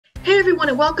everyone,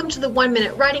 and welcome to the 1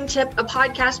 Minute Writing Tip, a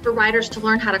podcast for writers to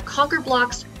learn how to conquer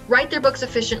blocks, write their books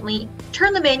efficiently,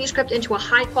 turn the manuscript into a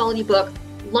high-quality book,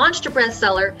 launch to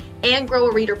bestseller, and grow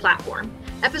a reader platform.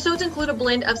 Episodes include a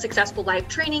blend of successful live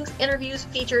trainings, interviews,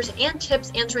 features, and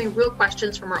tips answering real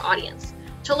questions from our audience.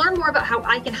 To learn more about how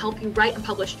I can help you write and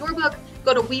publish your book,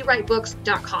 go to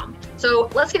wewritebooks.com. So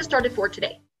let's get started for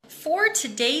today. For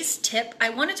today's tip, I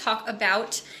want to talk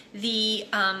about the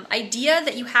idea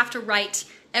that you have to write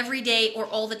every day or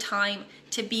all the time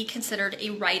to be considered a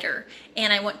writer.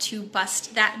 And I want to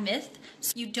bust that myth.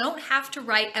 So you don't have to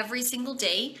write every single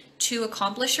day to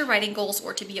accomplish your writing goals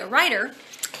or to be a writer.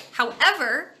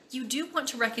 However, you do want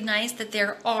to recognize that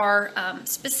there are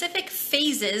specific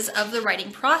phases of the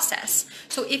writing process.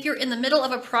 So if you're in the middle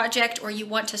of a project or you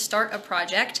want to start a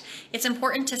project, it's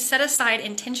important to set aside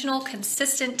intentional,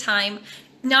 consistent time.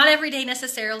 Not every day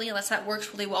necessarily, unless that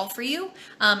works really well for you,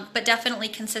 but definitely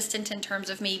consistent in terms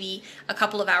of maybe a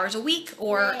couple of hours a week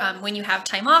or when you have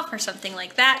time off or something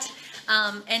like that.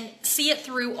 And see it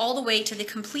through all the way to the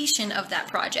completion of that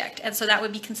project. And so that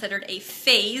would be considered a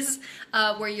phase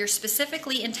where you're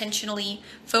specifically, intentionally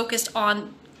focused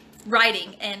on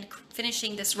writing and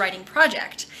finishing this writing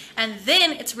project. And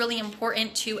then it's really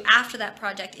important to, after that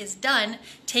project is done,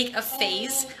 take a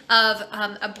phase of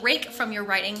a break from your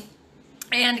writing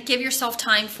and give yourself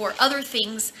time for other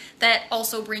things that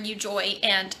also bring you joy,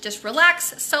 and just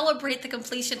relax, celebrate the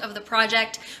completion of the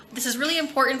project. This is really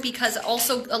important because it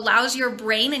also allows your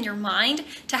brain and your mind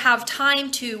to have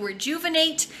time to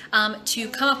rejuvenate, to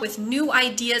come up with new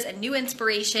ideas and new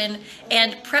inspiration,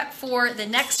 and prep for the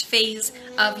next phase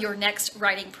of your next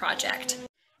writing project.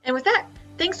 And with that,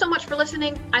 thanks so much for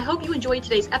listening. I hope you enjoyed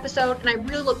today's episode, and I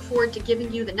really look forward to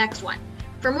giving you the next one.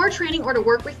 For more training or to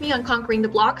work with me on conquering the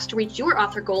blocks to reach your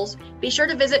author goals, be sure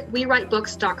to visit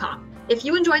wewritebooks.com. If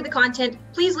you enjoyed the content,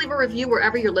 please leave a review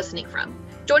wherever you're listening from.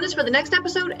 Join us for the next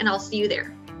episode, and I'll see you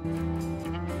there.